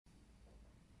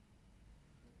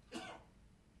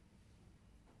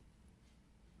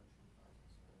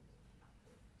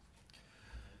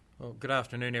Well, good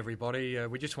afternoon, everybody.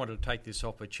 We just wanted to take this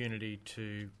opportunity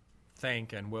to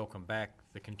thank and welcome back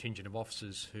the contingent of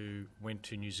officers who went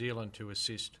to New Zealand to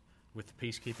assist with the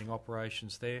peacekeeping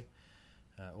operations there.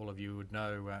 All of you would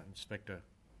know Inspector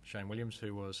Shane Williams,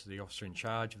 who was the officer in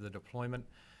charge of the deployment.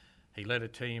 He led a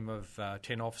team of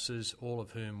 10 officers, all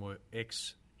of whom were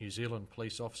ex-New Zealand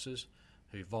police officers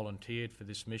who volunteered for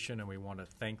this mission, and we want to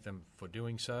thank them for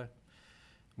doing so.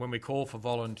 When we called for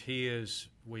volunteers,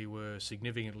 we were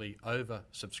significantly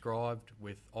oversubscribed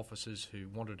with officers who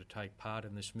wanted to take part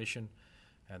in this mission,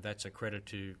 and that's a credit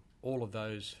to all of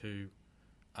those who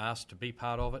asked to be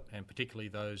part of it, and particularly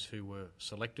those who were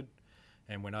selected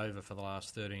and went over for the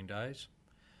last 13 days.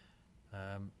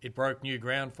 It broke new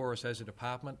ground for us as a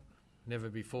department. Never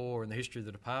before in the history of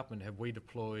the department have we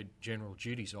deployed general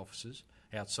duties officers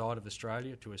outside of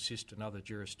Australia to assist another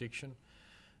jurisdiction.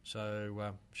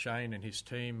 So Shane and his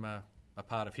team are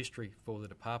part of history for the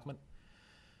department.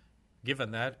 Given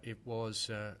that, it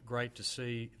was great to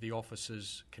see the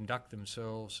officers conduct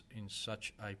themselves in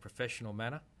such a professional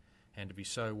manner and to be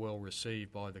so well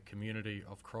received by the community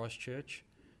of Christchurch.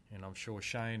 And I'm sure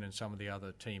Shane and some of the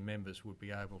other team members would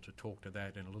be able to talk to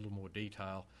that in a little more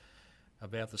detail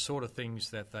about the sort of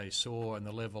things that they saw and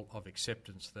the level of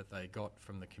acceptance that they got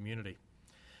from the community.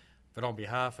 But on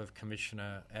behalf of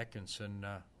Commissioner Atkinson,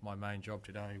 my main job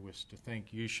today was to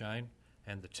thank you, Shane,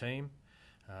 and the team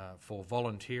for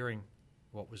volunteering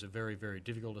what was a very, very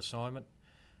difficult assignment.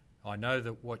 I know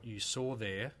that what you saw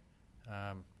there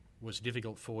was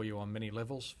difficult for you on many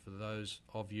levels. For those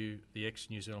of you, the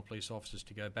ex-New Zealand police officers,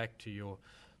 to go back to your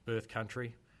birth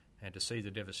country and to see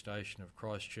the devastation of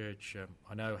Christchurch,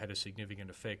 I know had a significant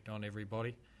effect on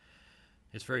everybody.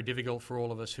 It's very difficult for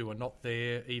all of us who are not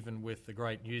there, even with the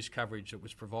great news coverage that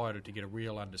was provided, to get a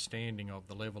real understanding of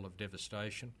the level of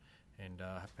devastation. And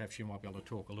perhaps you might be able to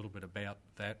talk a little bit about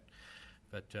that.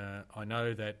 But I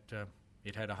know that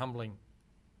it had a humbling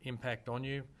impact on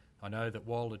you. I know that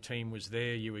while the team was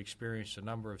there, you experienced a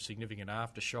number of significant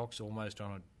aftershocks almost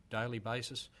on a daily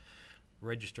basis,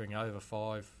 registering over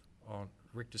 5 on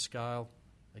Richter scale.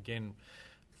 Again,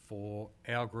 for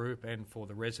our group and for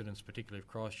the residents, particularly of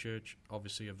Christchurch,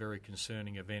 obviously a very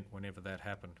concerning event whenever that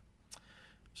happened.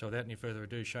 So without any further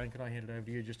ado, Shane, can I hand it over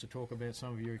to you just to talk about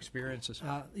some of your experiences?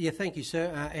 Thank you,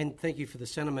 sir, and thank you for the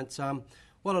sentiments.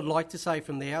 What I'd like to say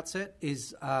from the outset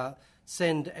is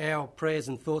send our prayers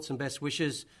and thoughts and best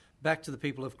wishes back to the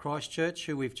people of Christchurch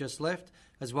who we've just left,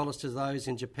 as well as to those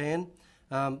in Japan.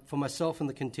 For myself and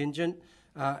the contingent,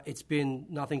 it's been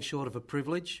nothing short of a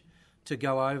privilege to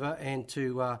go over and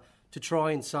to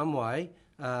try in some way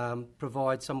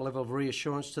provide some level of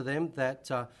reassurance to them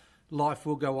that life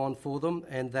will go on for them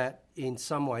and that in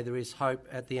some way there is hope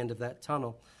at the end of that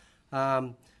tunnel.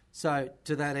 So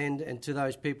to that end and to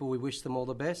those people, we wish them all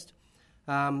the best.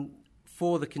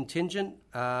 For the contingent,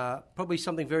 probably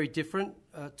something very different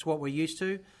to what we're used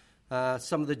to.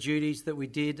 Some of the duties that we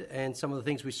did and some of the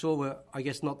things we saw were, I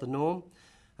guess, not the norm.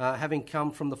 Having come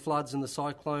from the floods and the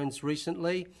cyclones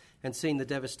recently and seen the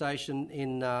devastation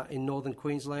in northern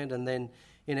Queensland and then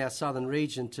in our southern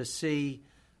region, to see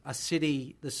a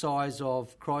city the size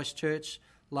of Christchurch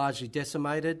largely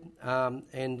decimated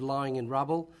and lying in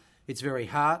rubble, its very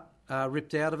heart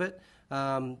ripped out of it,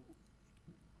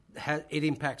 it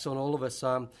impacts on all of us.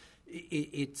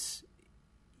 It's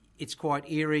quite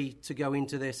eerie to go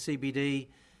into their CBD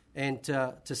and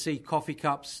to see coffee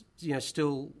cups,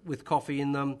 still with coffee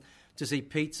in them, to see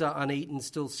pizza uneaten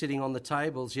still sitting on the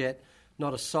tables, yet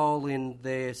not a soul in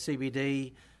their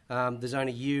CBD. There's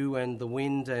only you and the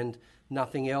wind and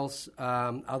nothing else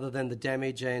other than the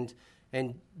damage and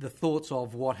the thoughts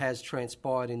of what has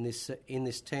transpired in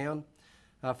this town.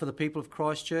 For the people of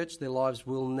Christchurch, their lives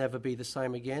will never be the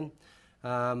same again.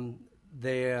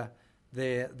 The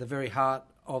very heart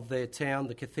of their town,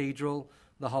 the cathedral,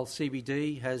 the whole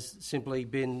CBD has simply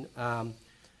been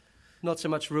not so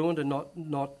much ruined and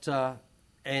not that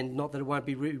it won't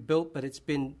be rebuilt, but it's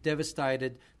been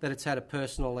devastated, that it's had a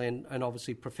personal and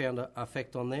obviously profound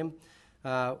effect on them.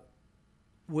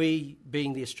 We,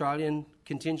 being the Australian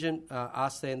contingent,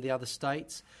 us and the other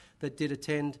states that did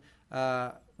attend,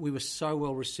 we were so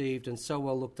well received and so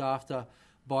well looked after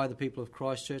by the people of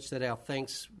Christchurch that our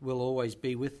thanks will always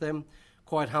be with them.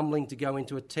 Quite humbling to go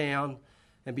into a town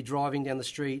and be driving down the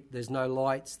street. There's no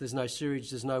lights, there's no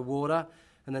sewage, there's no water,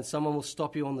 and then someone will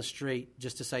stop you on the street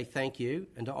just to say thank you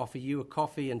and to offer you a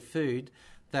coffee and food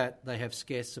that they have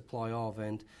scarce supply of.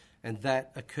 And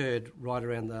that occurred right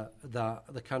around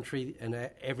the country, and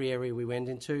every area we went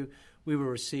into, we were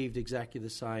received exactly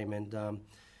the same. And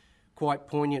quite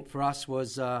poignant for us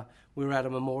was we were at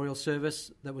a memorial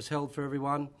service that was held for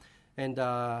everyone, and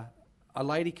a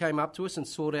lady came up to us and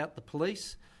sought out the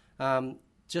police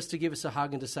just to give us a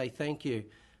hug and to say thank you.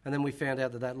 And then we found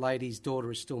out that lady's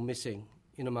daughter is still missing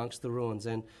in amongst the ruins,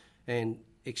 and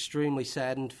extremely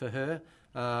saddened for her.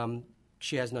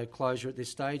 She has no closure at this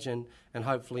stage, and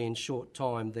hopefully in short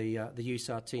time the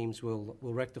USAR teams will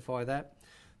rectify that.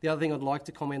 The other thing I'd like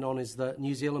to comment on is the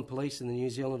New Zealand Police and the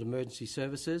New Zealand Emergency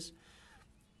Services.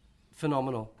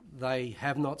 Phenomenal. They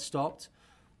have not stopped.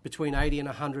 Between 80 and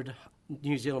 100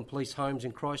 New Zealand police homes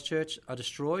in Christchurch are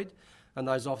destroyed, and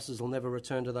those officers will never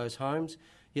return to those homes.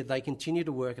 Yet they continue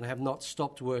to work and have not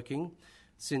stopped working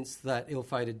since that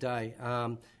ill-fated day.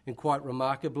 And quite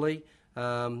remarkably,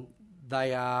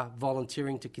 they are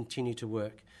volunteering to continue to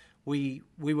work. We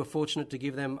were fortunate to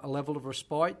give them a level of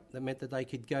respite that meant that they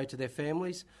could go to their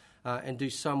families and do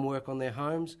some work on their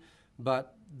homes,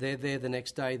 but they're there the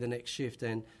next day, the next shift,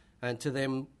 and to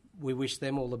them, we wish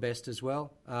them all the best as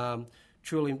well.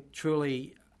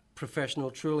 Truly professional,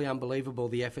 truly unbelievable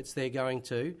the efforts they're going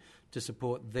to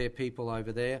support their people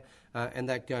over there, and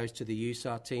that goes to the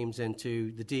USAR teams and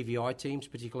to the DVI teams,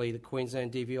 particularly the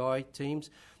Queensland DVI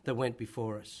teams that went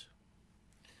before us.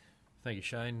 Thank you,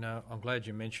 Shane. I'm glad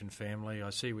you mentioned family.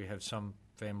 I see we have some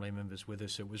family members with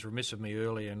us. It was remiss of me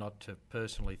earlier not to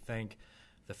personally thank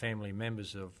the family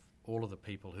members of all of the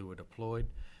people who were deployed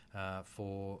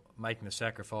for making the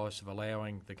sacrifice of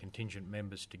allowing the contingent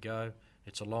members to go.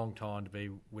 It's a long time to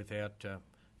be without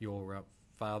your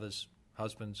fathers,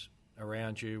 husbands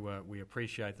around you. We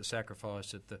appreciate the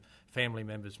sacrifice that the family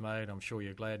members made. I'm sure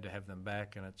you're glad to have them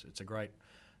back, and it's a great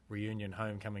reunion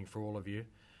homecoming for all of you.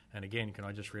 And again, can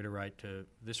I just reiterate to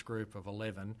this group of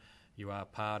 11, you are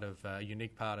part of a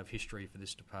unique part of history for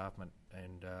this department,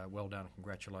 and well done and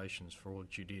congratulations for all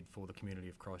that you did for the community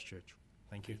of Christchurch.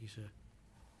 Thank you. Thank you, sir.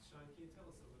 Shane, can you tell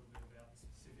us a little bit about the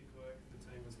specific work the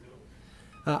team was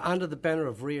doing? Under the banner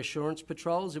of reassurance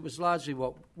patrols, it was largely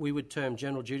what we would term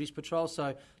general duties patrols,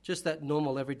 so just that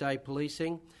normal everyday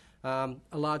policing. A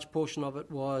large portion of it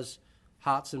was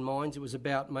hearts and minds. It was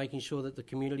about making sure that the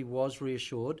community was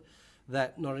reassured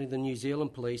that not only the New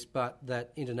Zealand police, but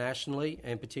that internationally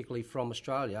and particularly from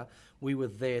Australia, we were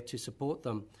there to support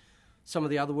them. Some of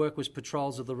the other work was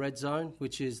patrols of the red zone,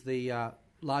 which is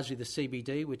largely the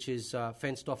CBD, which is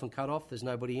fenced off and cut off. There's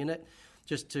nobody in it,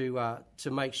 just to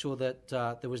make sure that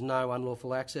there was no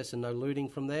unlawful access and no looting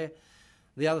from there.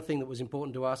 The other thing that was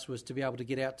important to us was to be able to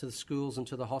get out to the schools and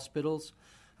to the hospitals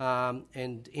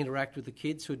and interact with the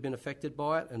kids who had been affected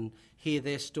by it and hear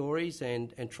their stories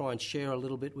and try and share a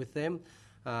little bit with them.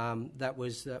 That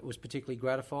was particularly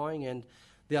gratifying. And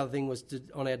the other thing was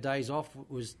on our days off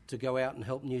was to go out and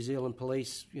help New Zealand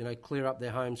police, clear up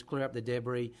their homes, clear up their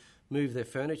debris, move their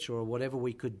furniture or whatever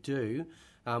we could do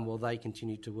while they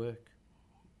continued to work.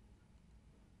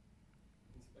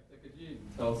 Inspector, could you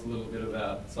tell us a little bit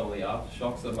about some of the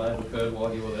aftershocks that may have occurred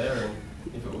while you were there and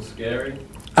if it was scary?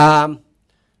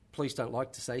 Police don't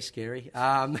like to say scary.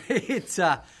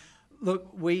 Look,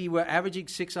 we were averaging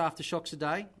 6 aftershocks a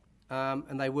day,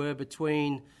 and they were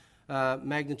between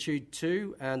magnitude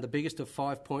 2 and the biggest of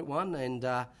 5.1. And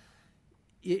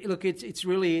look,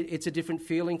 it's a different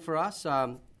feeling for us.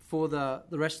 For the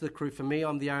rest of the crew, for me,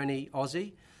 I'm the only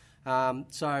Aussie,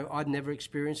 so I'd never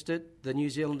experienced it. The New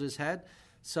Zealanders had,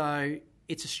 so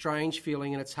it's a strange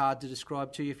feeling, and it's hard to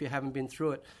describe to you if you haven't been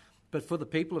through it. But for the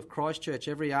people of Christchurch,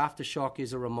 every aftershock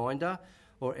is a reminder,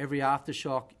 or every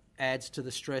aftershock adds to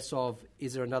the stress of,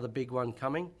 is there another big one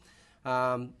coming?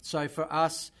 So for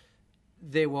us,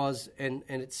 there was, and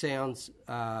it sounds,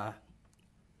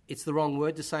 it's the wrong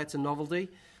word to say it's a novelty,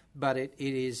 but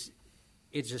it's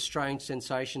a strange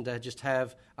sensation to just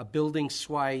have a building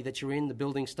sway that you're in. The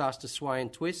building starts to sway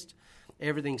and twist.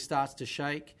 Everything starts to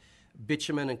shake.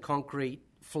 Bitumen and concrete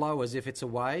flow as if it's a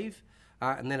wave.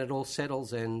 And then it all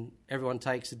settles and everyone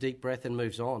takes a deep breath and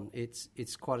moves on.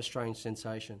 It's quite a strange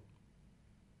sensation.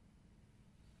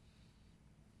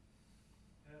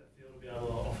 How did it feel to be able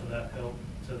to offer that help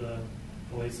to the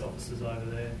police officers over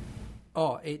there?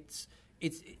 Oh, it's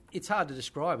hard to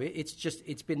describe.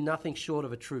 It's been nothing short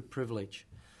of a true privilege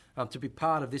to be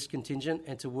part of this contingent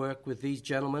and to work with these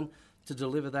gentlemen to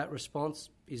deliver that response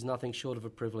is nothing short of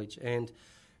a privilege. And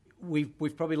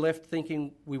we've probably left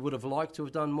thinking we would have liked to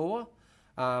have done more.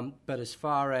 But as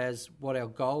far as what our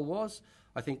goal was,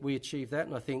 I think we achieved that,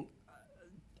 and I think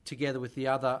together with the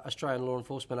other Australian law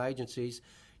enforcement agencies,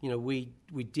 we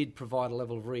did provide a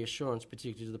level of reassurance,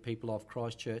 particularly to the people of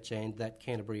Christchurch and that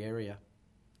Canterbury area.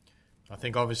 I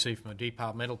think obviously from a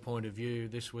departmental point of view,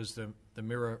 this was the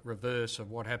mirror reverse of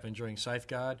what happened during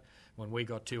Safeguard when we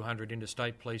got 200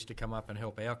 interstate police to come up and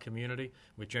help our community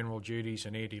with general duties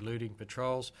and anti-looting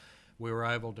patrols. We were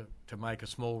able to make a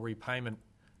small repayment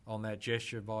on that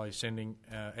gesture by sending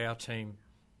our team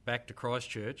back to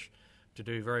Christchurch to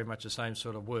do very much the same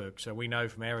sort of work. So we know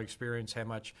from our experience how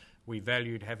much we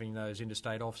valued having those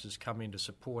interstate officers come in to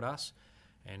support us,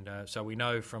 and so we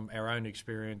know from our own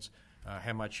experience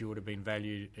how much you would have been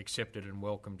valued, accepted and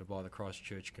welcomed by the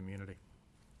Christchurch community.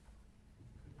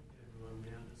 Everyone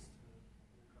now just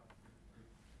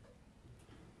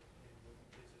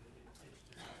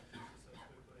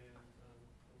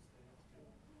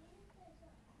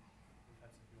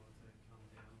perhaps if you want to come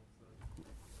down also.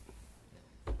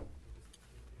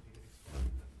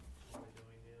 What we're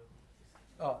doing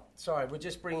now. Oh, sorry, we're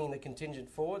just bringing the contingent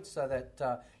forward so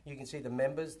that you can see the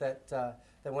members that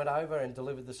went over and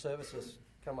delivered the services.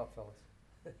 Come up, fellas.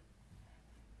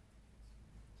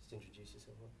 Just introduce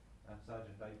yourself.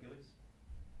 Sergeant Dave Gillies.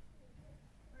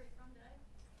 Where are you from, Dave?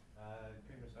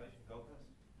 Coomera Station, Gold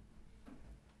Coast.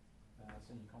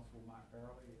 Senior Constable Mark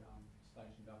Farrelly,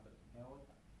 stationed up at Howard.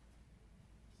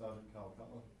 Sergeant Carl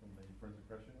Cutler from the Forensic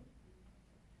Crash Unit.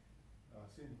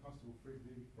 Senior Constable Fred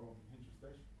Deeg from Henry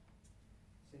Station.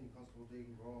 Senior Constable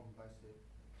Deegan Graham, based at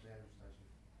Landry Station.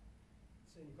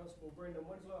 Senior Constable Brendan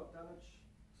Winslow of Dunwich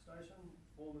Station,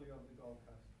 formerly of the Gold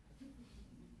Coast.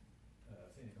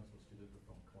 Senior Constable Stu Liver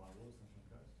from Kauai Waters, Sunshine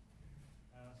Coast.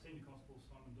 Senior Constable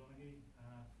Simon Donaghy,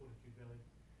 Fortitude Valley.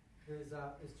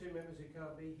 There's two members who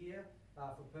can't be here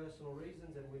for personal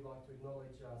reasons, and we'd like to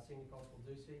acknowledge Senior Constable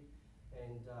Ducey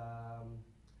and the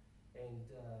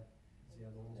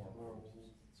other one?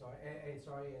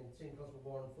 And Senior Constable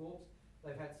Warren Forbes.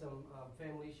 They've had some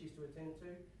family issues to attend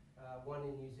to, one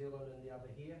in New Zealand and the other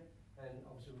here, and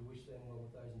obviously we wish them well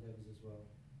with those endeavours as well.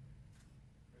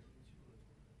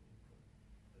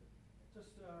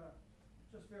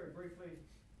 Just very briefly,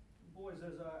 boys,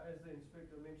 as the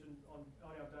Inspector mentioned, on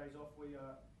our days off we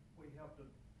helped a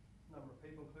number of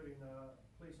people, including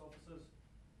police officers.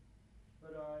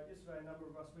 But yesterday a number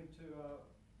of us went to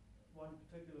one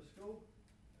particular school,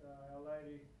 Our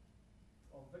Lady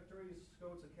of Victory's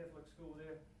school. It's a Catholic school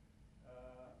there,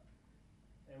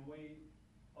 and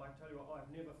I tell you what,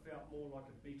 I've never felt more like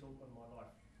a beetle in my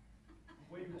life.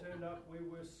 We turned up, we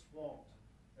were swamped.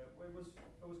 It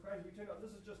was crazy. We turned up.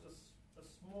 This is just a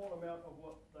small amount of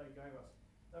what they gave us.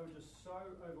 They were just so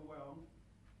overwhelmed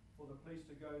for the police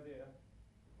to go there.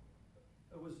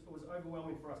 It was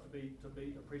overwhelming for us to be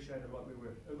appreciated like we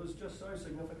were. It was just so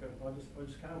significant. I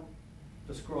just can't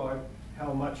describe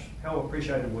how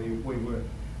appreciated we were.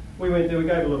 We went there. We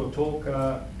gave a little talk,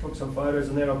 took some photos,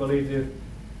 and then I believe they've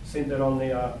sent that on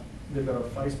their. They've got a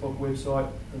Facebook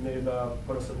website, and they've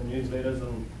put us in the newsletters,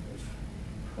 and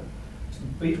it's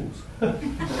Beatles.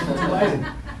 It's amazing.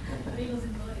 Beatles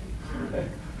and Blues.